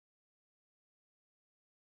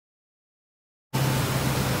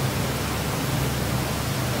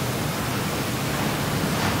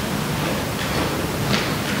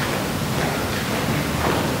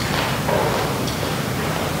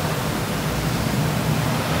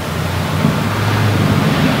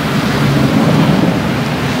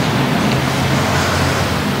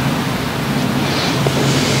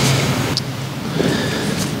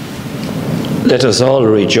Let us all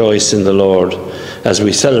rejoice in the Lord as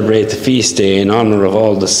we celebrate the feast day in honour of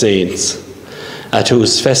all the saints, at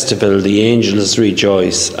whose festival the angels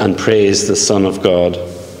rejoice and praise the Son of God.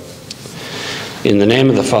 In the name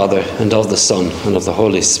of the Father, and of the Son, and of the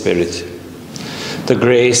Holy Spirit, the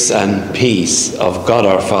grace and peace of God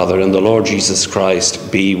our Father and the Lord Jesus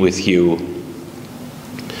Christ be with you.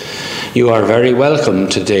 You are very welcome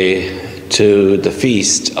today to the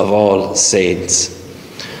Feast of All Saints,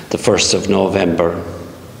 the 1st of November.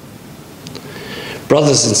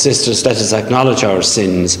 Brothers and sisters, let us acknowledge our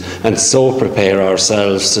sins and so prepare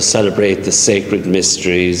ourselves to celebrate the sacred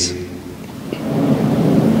mysteries.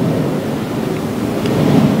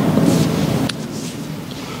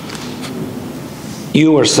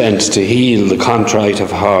 You were sent to heal the contrite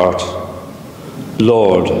of heart.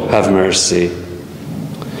 Lord, have mercy.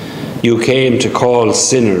 You came to call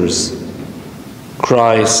sinners.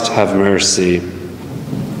 Christ, have mercy.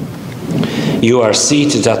 You are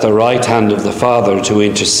seated at the right hand of the Father to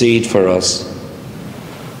intercede for us.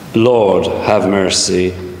 Lord, have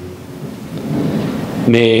mercy.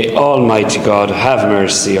 May Almighty God have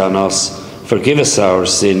mercy on us, forgive us our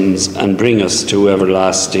sins, and bring us to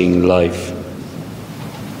everlasting life.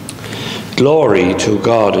 Glory to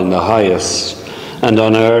God in the highest, and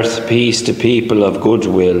on earth peace to people of good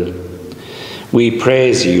will. We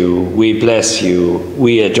praise you, we bless you,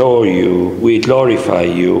 we adore you, we glorify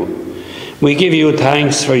you. We give you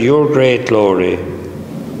thanks for your great glory.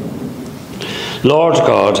 Lord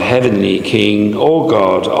God, heavenly King, O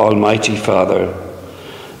God, almighty Father,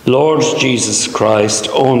 Lord Jesus Christ,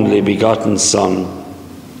 only begotten Son,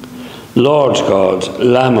 Lord God,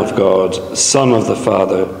 Lamb of God, Son of the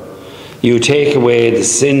Father, you take away the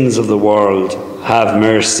sins of the world, have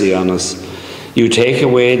mercy on us. You take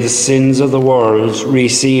away the sins of the world,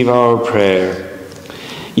 receive our prayer.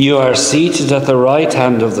 You are seated at the right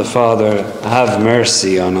hand of the Father, have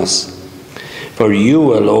mercy on us. For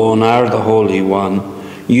you alone are the Holy One,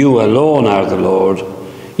 you alone are the Lord,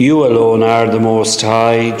 you alone are the Most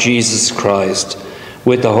High, Jesus Christ,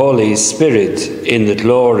 with the Holy Spirit, in the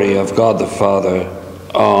glory of God the Father.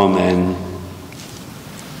 Amen.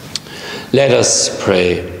 Let us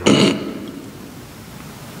pray.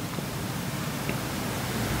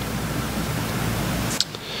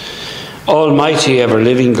 Almighty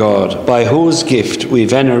ever-living God, by whose gift we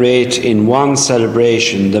venerate in one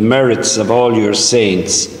celebration the merits of all your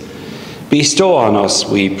saints, bestow on us,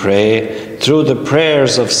 we pray, through the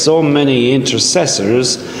prayers of so many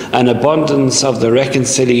intercessors, an abundance of the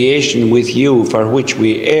reconciliation with you for which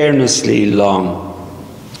we earnestly long.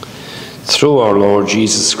 Through our Lord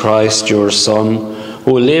Jesus Christ, your Son,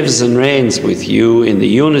 who lives and reigns with you in the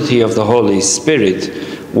unity of the Holy Spirit,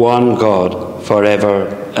 one God,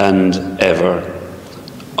 forever and ever.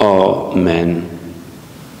 Amen.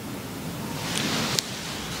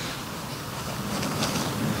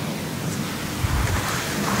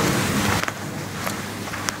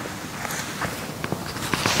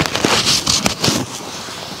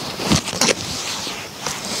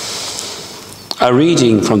 A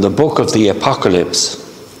reading from the book of the Apocalypse.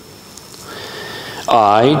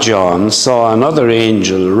 I, John, saw another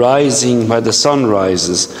angel rising where the sun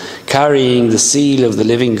rises, carrying the seal of the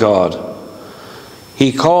living God.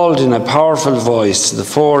 He called in a powerful voice to the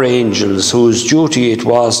 4 angels whose duty it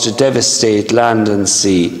was to devastate land and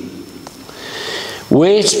sea.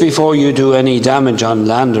 Wait before you do any damage on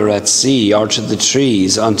land or at sea or to the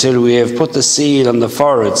trees until we have put the seal on the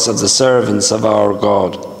foreheads of the servants of our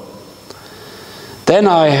God. Then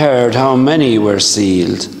I heard how many were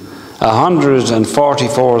sealed,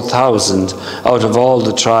 144,000 out of all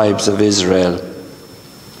the tribes of Israel.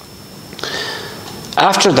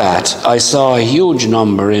 After that, I saw a huge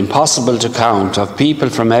number, impossible to count, of people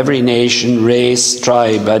from every nation, race,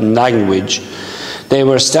 tribe, and language. They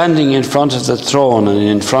were standing in front of the throne and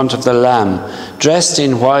in front of the Lamb, dressed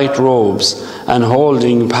in white robes and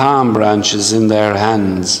holding palm branches in their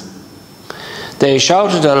hands. They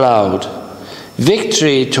shouted aloud,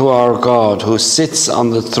 "Victory to our God who sits on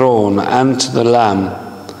the throne and to the Lamb."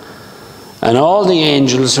 And all the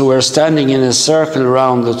angels who were standing in a circle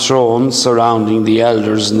around the throne, surrounding the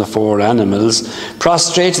elders and the 4 animals,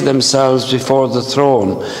 prostrated themselves before the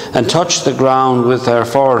throne and touched the ground with their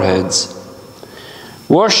foreheads,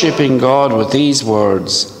 worshipping God with these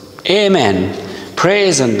words, "Amen.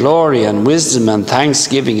 Praise and glory and wisdom and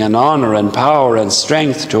thanksgiving and honor and power and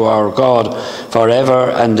strength to our God forever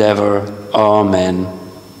and ever. Amen."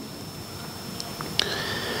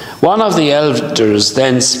 One of the elders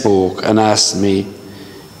then spoke and asked me,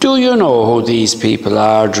 "Do you know who these people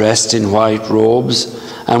are dressed in white robes,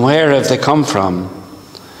 and where have they come from?"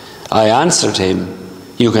 I answered him,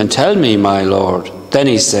 You can tell me, my Lord. Then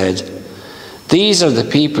he said, These are the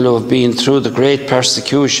people who have been through the great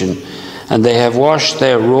persecution, and they have washed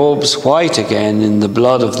their robes white again in the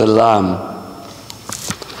blood of the Lamb.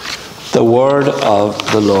 The word of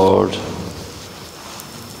the Lord.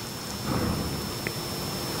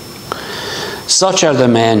 Such are the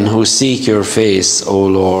men who seek your face, O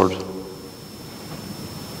Lord.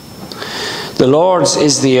 The Lord's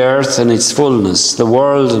is the earth and its fullness, the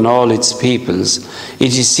world and all its peoples.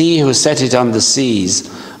 It is he who set it on the seas,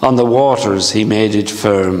 on the waters he made it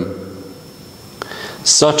firm.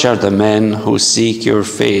 Such are the men who seek your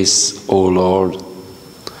face, O Lord.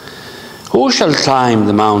 Who shall climb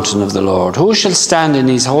the mountain of the Lord? Who shall stand in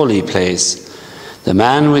his holy place? The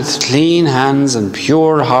man with clean hands and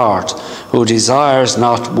pure heart, who desires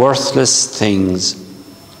not worthless things.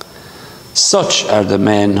 Such are the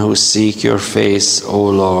men who seek your face, O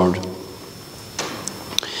Lord.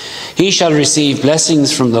 He shall receive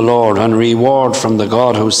blessings from the Lord and reward from the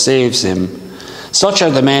God who saves him. Such are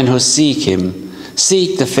the men who seek him,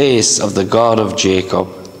 seek the face of the God of Jacob.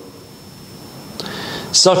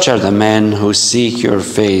 Such are the men who seek your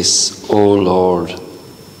face, O Lord.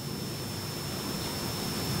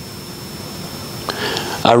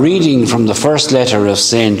 A reading from the first letter of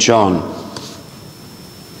St. John.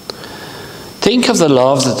 Think of the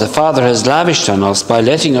love that the Father has lavished on us by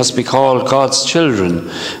letting us be called God's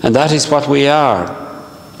children, and that is what we are.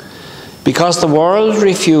 Because the world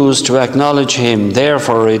refused to acknowledge him,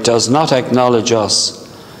 therefore it does not acknowledge us.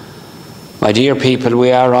 My dear people,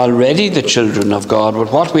 we are already the children of God,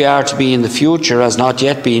 but what we are to be in the future has not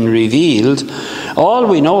yet been revealed. All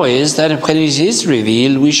we know is that when it is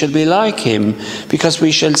revealed, we shall be like him, because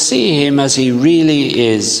we shall see him as he really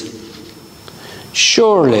is.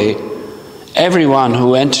 Surely, everyone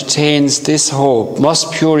who entertains this hope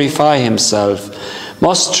must purify himself,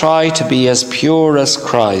 must try to be as pure as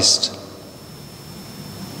Christ.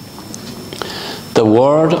 The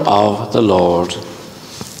word of the Lord.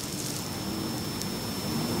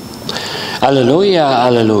 Alleluia,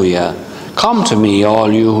 alleluia. Come to me,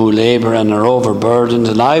 all you who labor and are overburdened,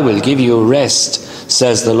 and I will give you rest,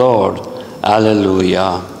 says the Lord.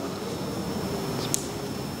 Alleluia.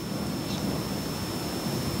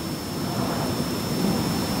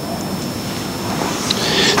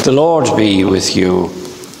 The Lord be with you.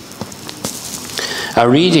 A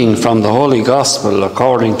reading from the Holy Gospel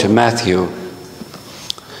according to Matthew.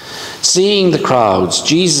 Seeing the crowds,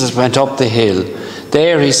 Jesus went up the hill.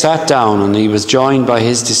 There he sat down, and he was joined by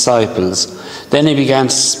his disciples. Then he began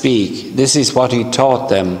to speak. This is what he taught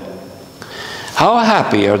them. How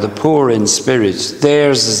happy are the poor in spirit,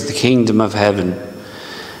 theirs is the kingdom of heaven.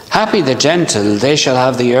 Happy the gentle, they shall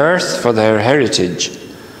have the earth for their heritage.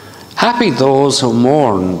 Happy those who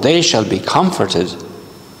mourn, they shall be comforted.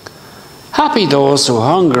 Happy those who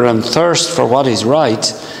hunger and thirst for what is right,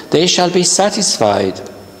 they shall be satisfied.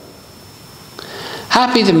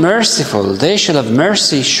 Happy the merciful, they shall have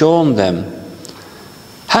mercy shown them.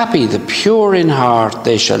 Happy the pure in heart,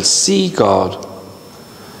 they shall see God.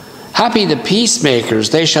 Happy the peacemakers,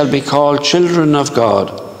 they shall be called children of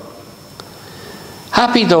God.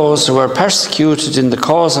 Happy those who are persecuted in the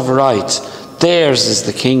cause of right, theirs is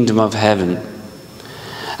the kingdom of heaven.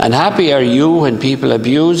 And happy are you when people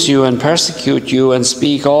abuse you and persecute you and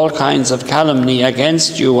speak all kinds of calumny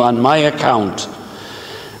against you on my account.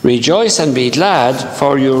 Rejoice and be glad,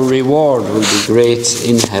 for your reward will be great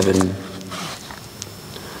in heaven.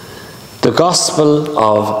 The Gospel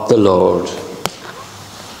of the Lord.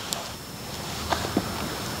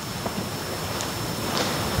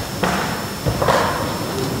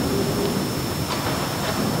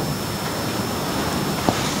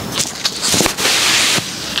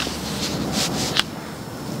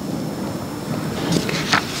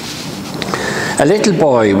 A little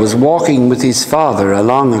boy was walking with his father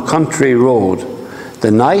along a country road. The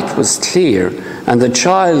night was clear, and the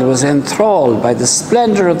child was enthralled by the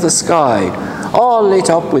splendor of the sky, all lit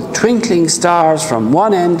up with twinkling stars from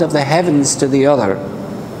one end of the heavens to the other.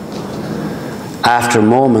 After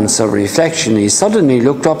moments of reflection, he suddenly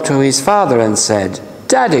looked up to his father and said,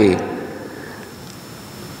 "Daddy,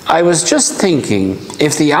 I was just thinking,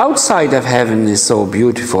 if the outside of heaven is so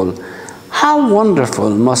beautiful, how wonderful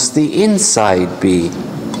must the inside be?"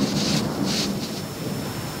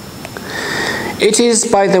 It is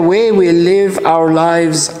by the way we live our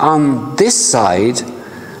lives on this side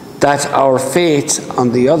that our fate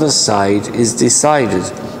on the other side is decided.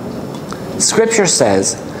 Scripture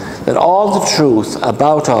says that all the truth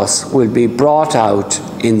about us will be brought out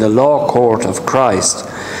in the law court of Christ,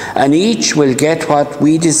 and each will get what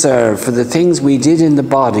we deserve for the things we did in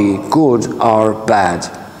the body, good or bad.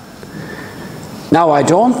 Now, I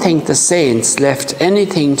don't think the saints left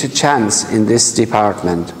anything to chance in this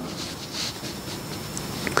department.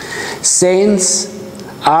 Saints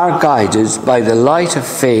are guided by the light of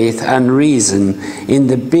faith and reason in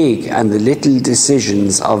the big and the little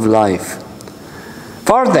decisions of life.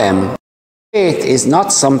 For them, faith is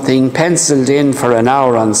not something penciled in for an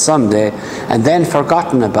hour on Sunday and then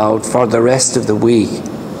forgotten about for the rest of the week.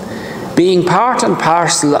 Being part and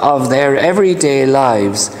parcel of their everyday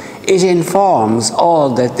lives, it informs all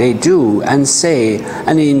that they do and say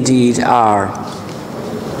and indeed are.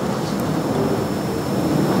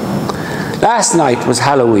 Last night was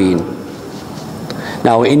Halloween.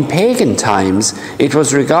 Now, in pagan times, it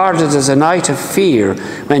was regarded as a night of fear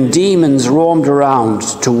when demons roamed around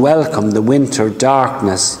to welcome the winter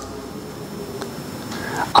darkness.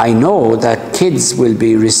 I know that kids will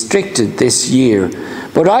be restricted this year,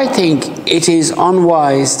 but I think it is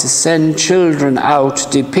unwise to send children out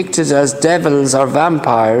depicted as devils or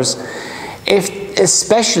vampires,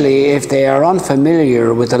 especially if they are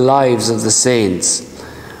unfamiliar with the lives of the saints,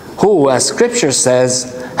 who, as Scripture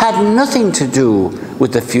says, had nothing to do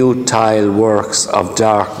with the futile works of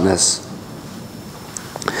darkness.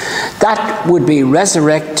 That would be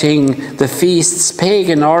resurrecting the feast's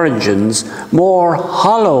pagan origins more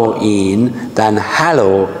holloween than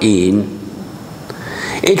Halloween.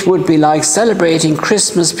 It would be like celebrating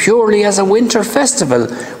Christmas purely as a winter festival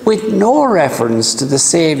with no reference to the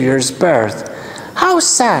Saviour's birth. How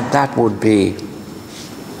sad that would be.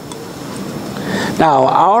 Now,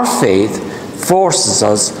 our faith forces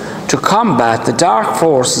us to combat the dark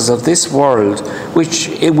forces of this world, which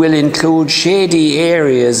it will include shady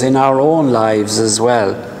areas in our own lives as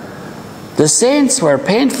well. The saints were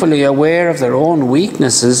painfully aware of their own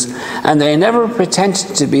weaknesses, and they never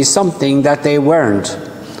pretended to be something that they weren't.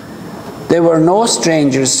 They were no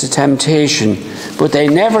strangers to temptation, but they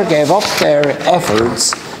never gave up their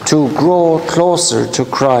efforts to grow closer to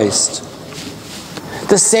Christ.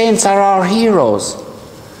 The saints are our heroes.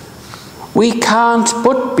 We can't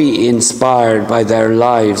but be inspired by their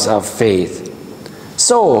lives of faith.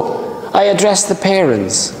 So, I address the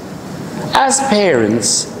parents. As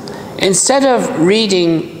parents, instead of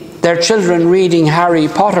their children reading Harry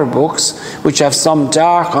Potter books, which have some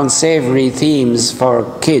dark, unsavory themes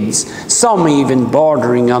for kids, some even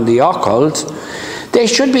bordering on the occult, they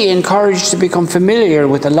should be encouraged to become familiar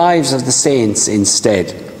with the lives of the saints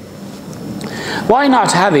instead. Why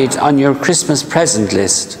not have it on your Christmas present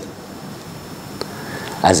list?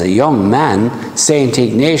 As a young man, St.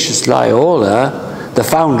 Ignatius Loyola, the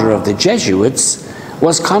founder of the Jesuits,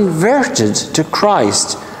 was converted to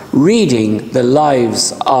Christ reading the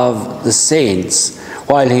lives of the saints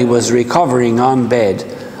while he was recovering on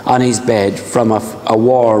his bed from a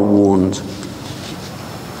war wound.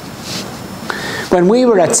 When we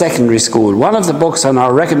were at secondary school, one of the books on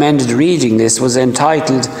our recommended reading list was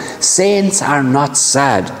entitled "Saints Are Not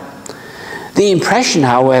Sad." The impression,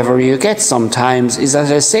 however, you get sometimes is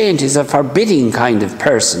that a saint is a forbidding kind of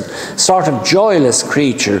person, sort of joyless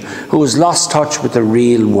creature who has lost touch with the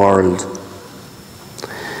real world.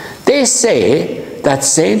 They say that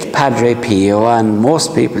Saint Padre Pio, and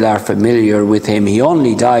most people are familiar with him, he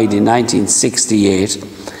only died in 1968.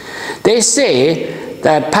 They say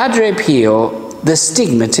that Padre Pio, the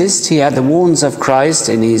stigmatist, he had the wounds of Christ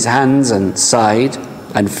in his hands and side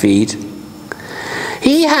and feet.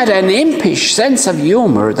 He had an impish sense of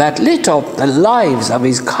humour that lit up the lives of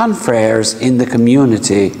his confreres in the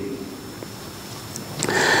community.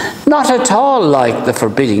 Not at all like the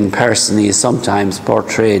forbidding person he is sometimes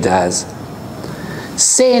portrayed as.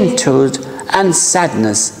 Sainthood and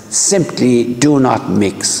sadness simply do not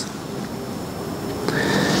mix.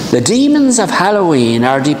 The demons of Halloween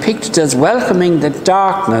are depicted as welcoming the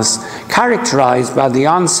darkness characterized by the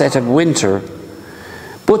onset of winter.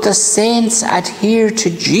 But the saints adhere to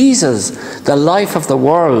Jesus, the life of the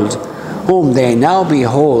world, whom they now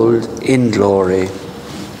behold in glory.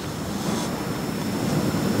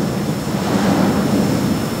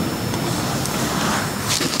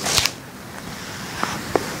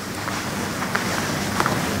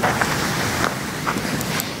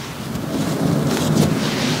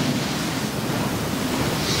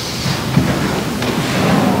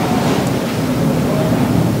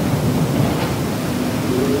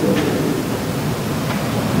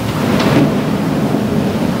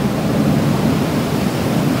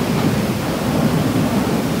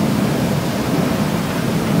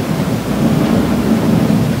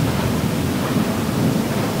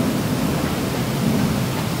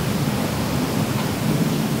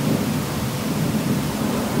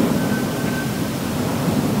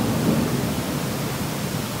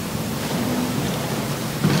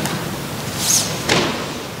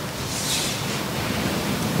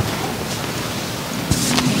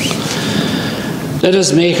 Let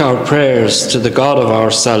us make our prayers to the God of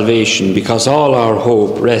our salvation, because all our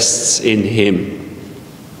hope rests in him.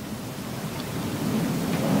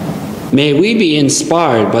 May we be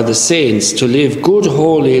inspired by the saints to live good,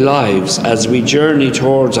 holy lives as we journey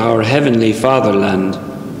towards our heavenly fatherland.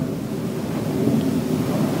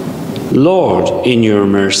 Lord, in your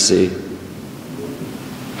mercy.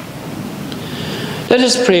 Let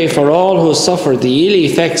us pray for all who suffer the ill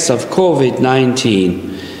effects of COVID-19.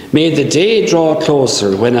 May the day draw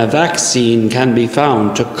closer when a vaccine can be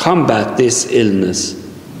found to combat this illness.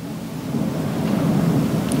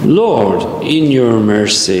 Lord, in your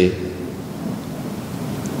mercy.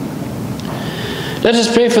 Let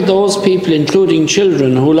us pray for those people, including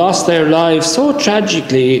children, who lost their lives so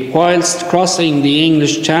tragically whilst crossing the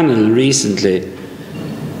English Channel recently.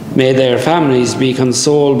 May their families be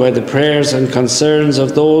consoled by the prayers and concerns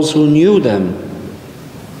of those who knew them.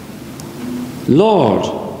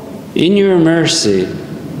 Lord, in your mercy.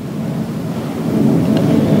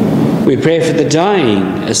 We pray for the dying,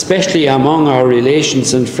 especially among our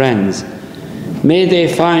relations and friends. May they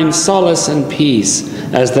find solace and peace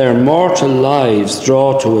as their mortal lives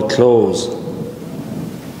draw to a close.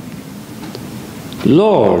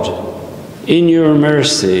 Lord, in your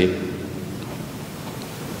mercy.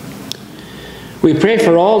 We pray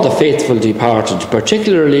for all the faithful departed,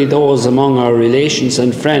 particularly those among our relations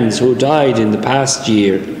and friends who died in the past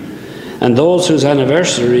year, and those whose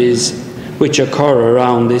anniversaries which occur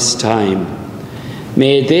around this time.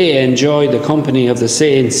 May they enjoy the company of the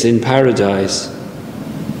saints in paradise.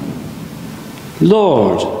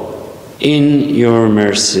 Lord, in your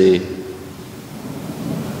mercy.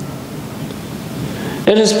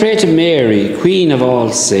 Let us pray to Mary, Queen of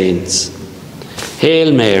all saints.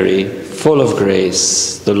 Hail Mary, full of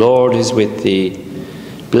grace, the Lord is with thee.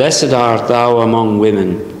 Blessed art thou among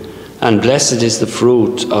women, and blessed is the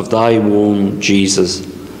fruit of thy womb, Jesus.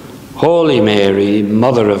 Holy Mary,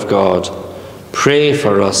 Mother of God, pray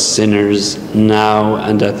for us sinners, now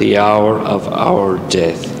and at the hour of our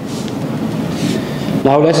death.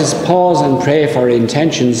 Now let us pause and pray for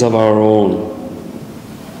intentions of our own.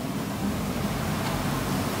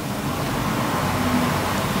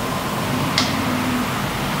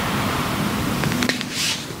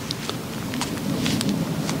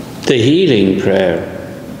 The healing prayer.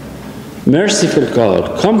 Merciful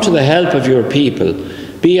God, come to the help of your people.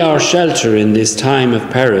 Be our shelter in this time of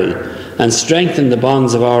peril, and strengthen the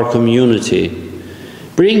bonds of our community.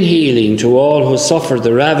 Bring healing to all who suffer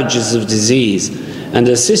the ravages of disease, and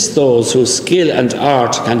assist those whose skill and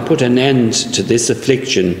art can put an end to this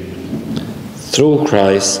affliction. Through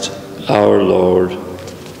Christ our Lord.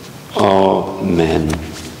 Amen.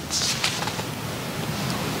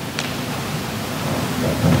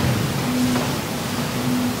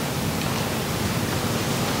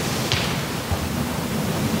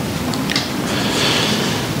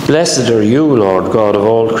 Blessed are you, Lord God of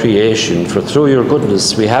all creation, for through your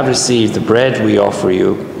goodness we have received the bread we offer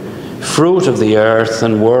you. Fruit of the earth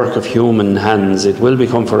and work of human hands, it will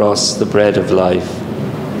become for us the bread of life.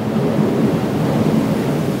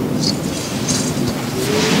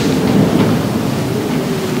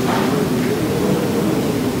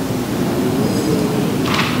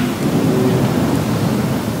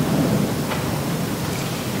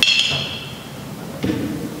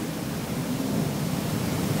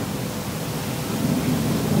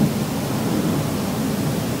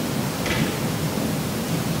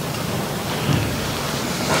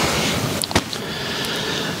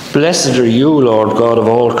 Blessed are you, Lord God of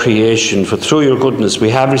all creation, for through your goodness we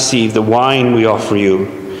have received the wine we offer you.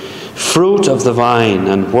 Fruit of the vine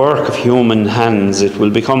and work of human hands, it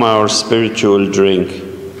will become our spiritual drink.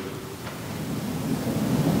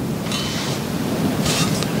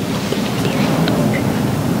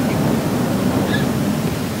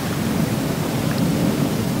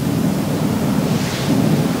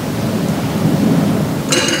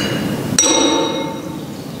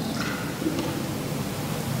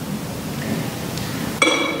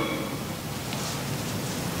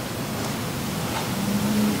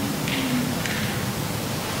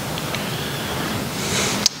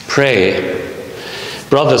 Pray,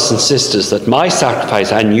 brothers and sisters, that my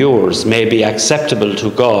sacrifice and yours may be acceptable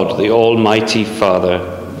to God, the Almighty Father.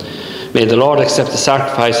 May the Lord accept the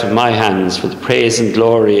sacrifice of my hands for the praise and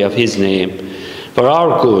glory of his name, for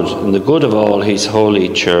our good and the good of all his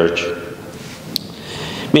holy church.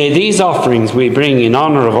 May these offerings we bring in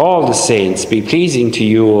honour of all the saints be pleasing to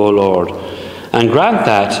you, O Lord, and grant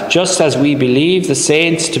that, just as we believe the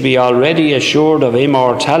saints to be already assured of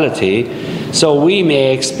immortality, so we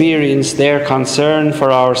may experience their concern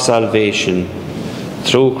for our salvation.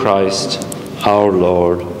 Through Christ our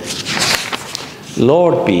Lord.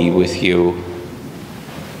 Lord be with you.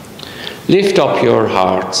 Lift up your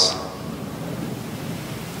hearts.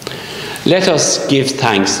 Let us give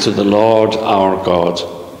thanks to the Lord our God.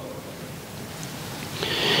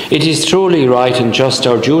 It is truly right and just,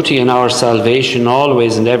 our duty and our salvation,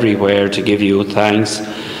 always and everywhere, to give you thanks,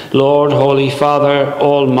 Lord, Holy Father,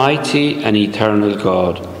 Almighty and Eternal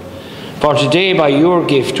God. For today, by your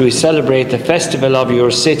gift, we celebrate the festival of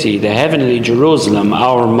your city, the heavenly Jerusalem,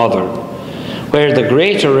 our mother, where the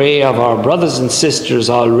great array of our brothers and sisters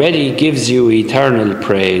already gives you eternal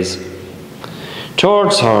praise.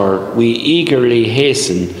 Towards her we eagerly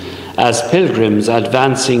hasten, as pilgrims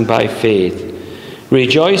advancing by faith,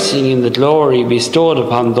 rejoicing in the glory bestowed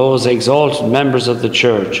upon those exalted members of the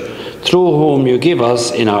Church, through whom you give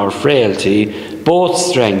us in our frailty both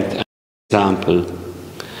strength and example.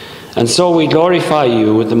 And so we glorify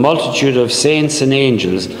you with the multitude of saints and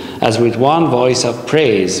angels, as with one voice of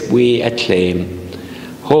praise we acclaim,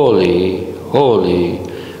 Holy, holy,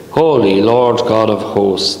 holy Lord God of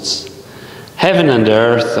hosts. Heaven and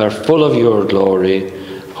earth are full of your glory.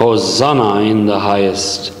 Hosanna in the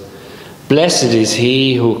highest. Blessed is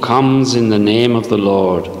he who comes in the name of the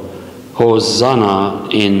Lord. Hosanna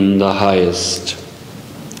in the highest.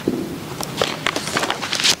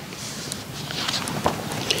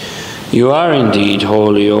 You are indeed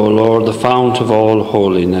holy, O Lord, the fount of all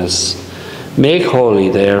holiness. Make holy,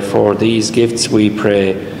 therefore, these gifts, we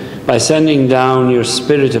pray, by sending down your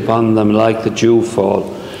Spirit upon them like the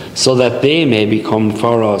dewfall, so that they may become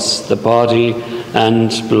for us the body and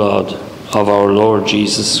blood of our Lord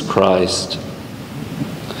Jesus Christ.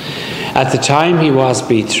 At the time he was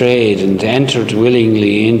betrayed and entered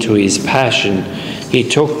willingly into his passion, he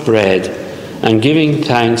took bread, and giving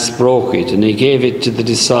thanks broke it, and he gave it to the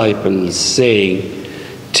disciples, saying,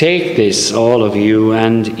 Take this, all of you,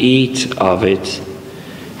 and eat of it,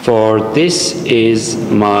 for this is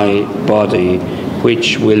my body,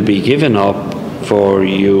 which will be given up for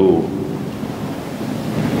you.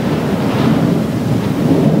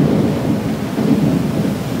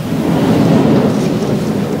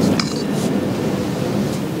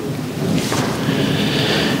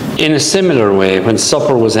 In a similar way, when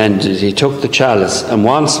supper was ended, he took the chalice, and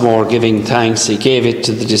once more giving thanks, he gave it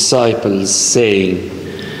to the disciples, saying,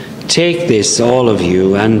 Take this, all of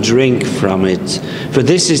you, and drink from it, for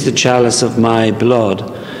this is the chalice of my blood,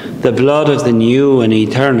 the blood of the new and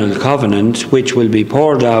eternal covenant, which will be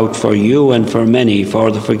poured out for you and for many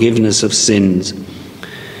for the forgiveness of sins.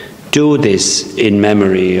 Do this in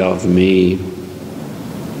memory of me.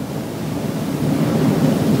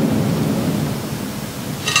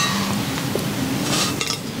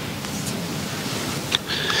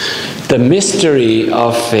 The mystery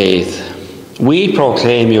of faith. We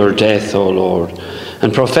proclaim your death, O Lord,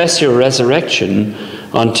 and profess your resurrection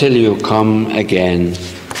until you come again.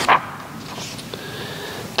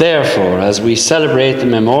 Therefore, as we celebrate the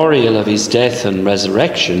memorial of his death and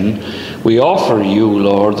resurrection, we offer you,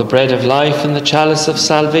 Lord, the bread of life and the chalice of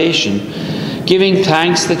salvation, giving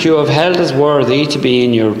thanks that you have held us worthy to be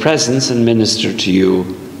in your presence and minister to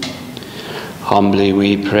you. Humbly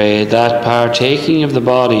we pray that, partaking of the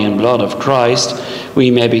body and blood of Christ, we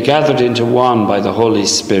may be gathered into one by the Holy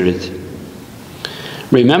Spirit.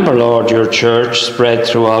 Remember, Lord, your church spread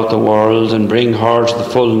throughout the world, and bring her to the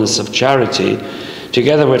fullness of charity,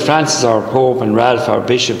 together with Francis our Pope and Ralph our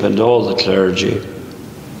Bishop and all the clergy.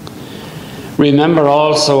 Remember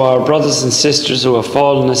also our brothers and sisters who have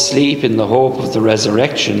fallen asleep in the hope of the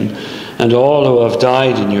resurrection, and all who have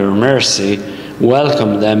died in your mercy.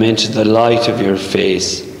 Welcome them into the light of your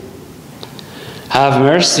face. Have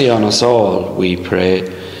mercy on us all, we pray,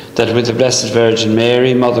 that with the Blessed Virgin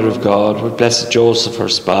Mary, Mother of God, with blessed Joseph, her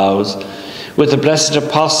spouse, with the blessed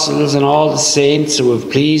apostles and all the saints who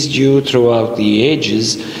have pleased you throughout the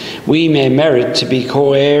ages, we may merit to be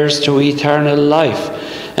co-heirs to eternal life,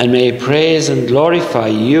 and may praise and glorify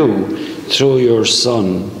you through your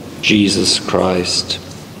Son, Jesus Christ.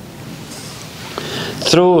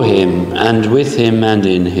 Through him, and with him, and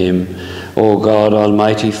in him, O God,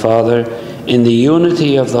 Almighty Father, in the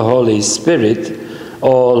unity of the Holy Spirit,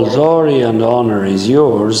 all glory and honour is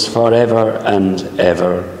yours forever and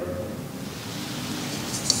ever.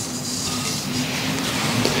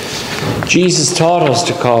 Jesus taught us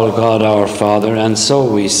to call God our Father, and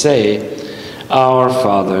so we say, Our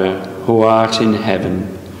Father, who art in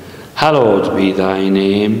heaven, hallowed be thy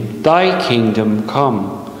name. Thy kingdom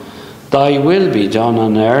come. Thy will be done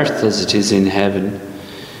on earth as it is in heaven.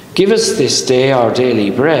 Give us this day our daily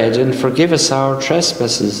bread, and forgive us our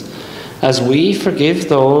trespasses, as we forgive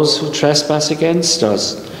those who trespass against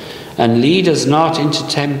us. And lead us not into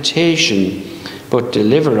temptation, but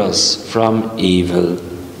deliver us from evil.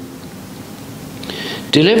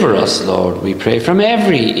 Deliver us, Lord, we pray, from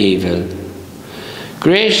every evil.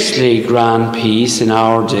 Graciously grant peace in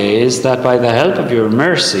our days, that by the help of your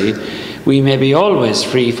mercy we may be always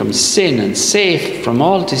free from sin and safe from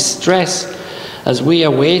all distress, as we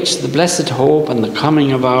await the blessed hope and the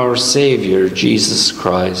coming of our Saviour, Jesus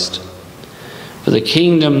Christ. For the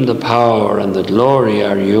kingdom, the power, and the glory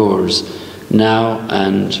are yours, now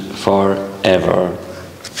and forever.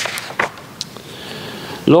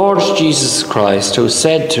 Lord Jesus Christ, who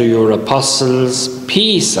said to your apostles,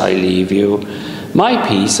 "Peace I leave you, my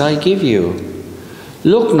peace I give you,"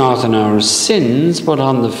 look not on our sins, but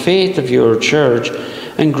on the faith of your church,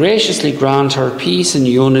 and graciously grant her peace and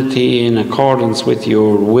unity in accordance with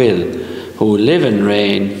your will, who live and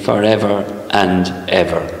reign forever and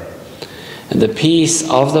ever. And the peace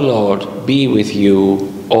of the Lord be with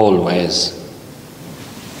you always.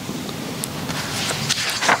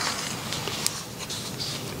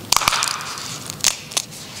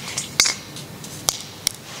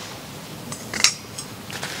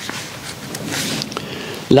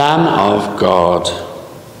 Lamb of God,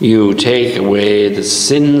 you take away the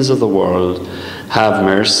sins of the world, have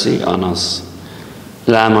mercy on us.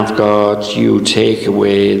 Lamb of God, you take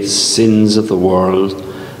away the sins of the world,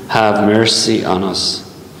 have mercy on us.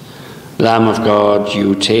 Lamb of God,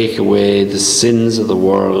 you take away the sins of the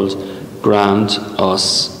world, grant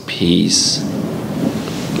us peace.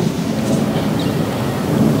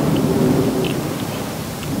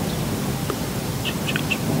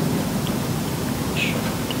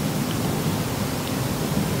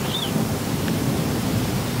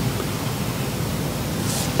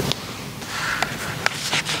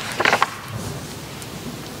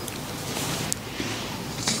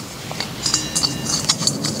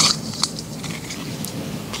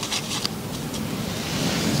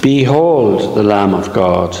 Behold the Lamb of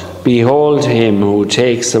God. Behold him who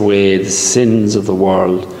takes away the sins of the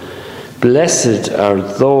world. Blessed are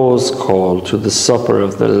those called to the supper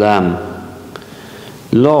of the Lamb.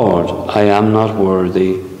 Lord, I am not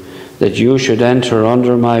worthy that you should enter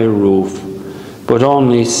under my roof, but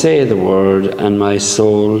only say the word, and my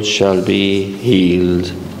soul shall be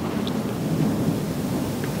healed.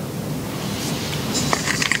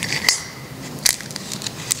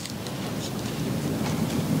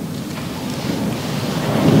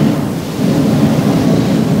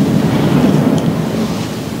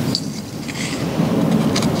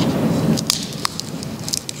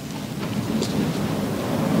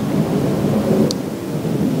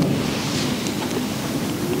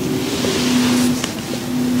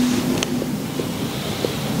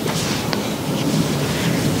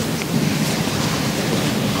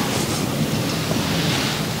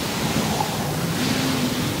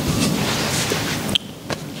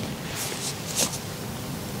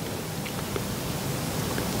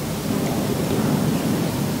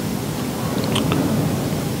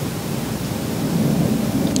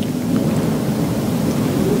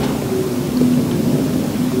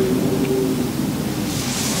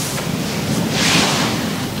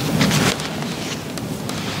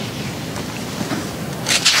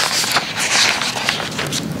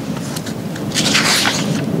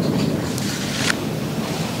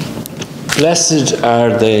 Blessed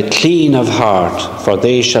are the clean of heart, for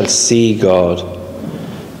they shall see God.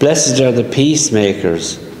 Blessed are the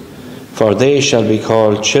peacemakers, for they shall be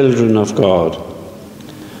called children of God.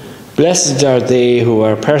 Blessed are they who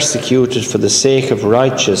are persecuted for the sake of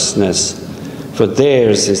righteousness, for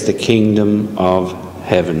theirs is the kingdom of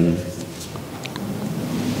heaven.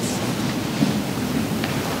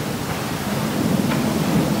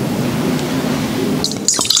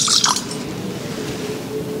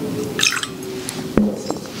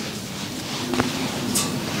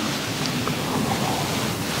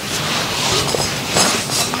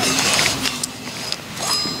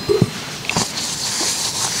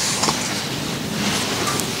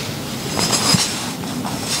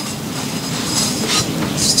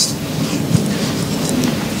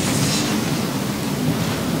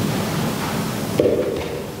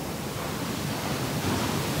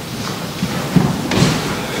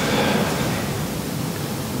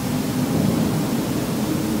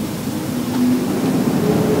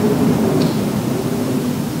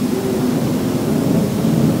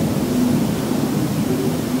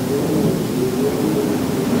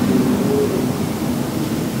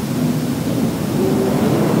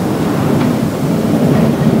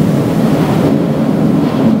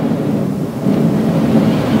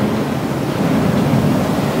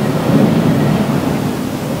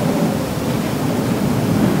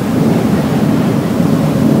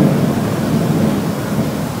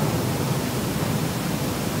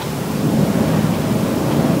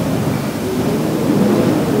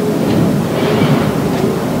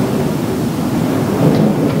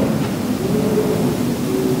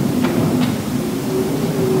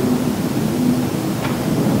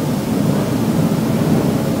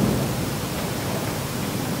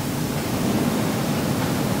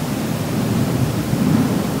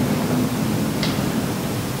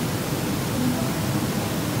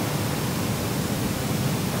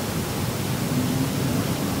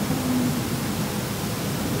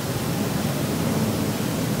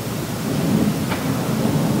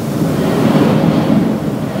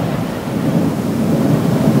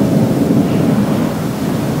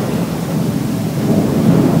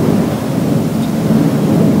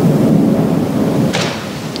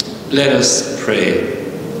 Let us pray.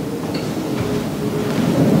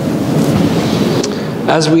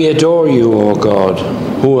 As we adore you, O God,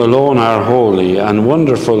 who alone are holy and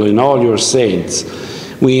wonderful in all your saints,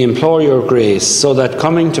 we implore your grace so that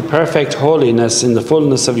coming to perfect holiness in the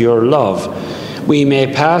fullness of your love, we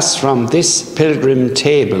may pass from this pilgrim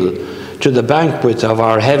table to the banquet of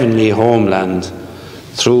our heavenly homeland,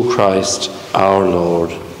 through Christ our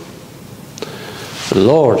Lord. The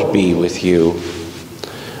Lord be with you,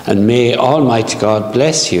 and may Almighty God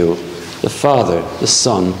bless you, the Father, the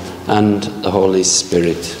Son, and the Holy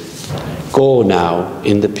Spirit. Go now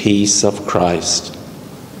in the peace of Christ.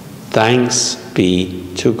 Thanks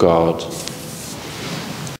be to God.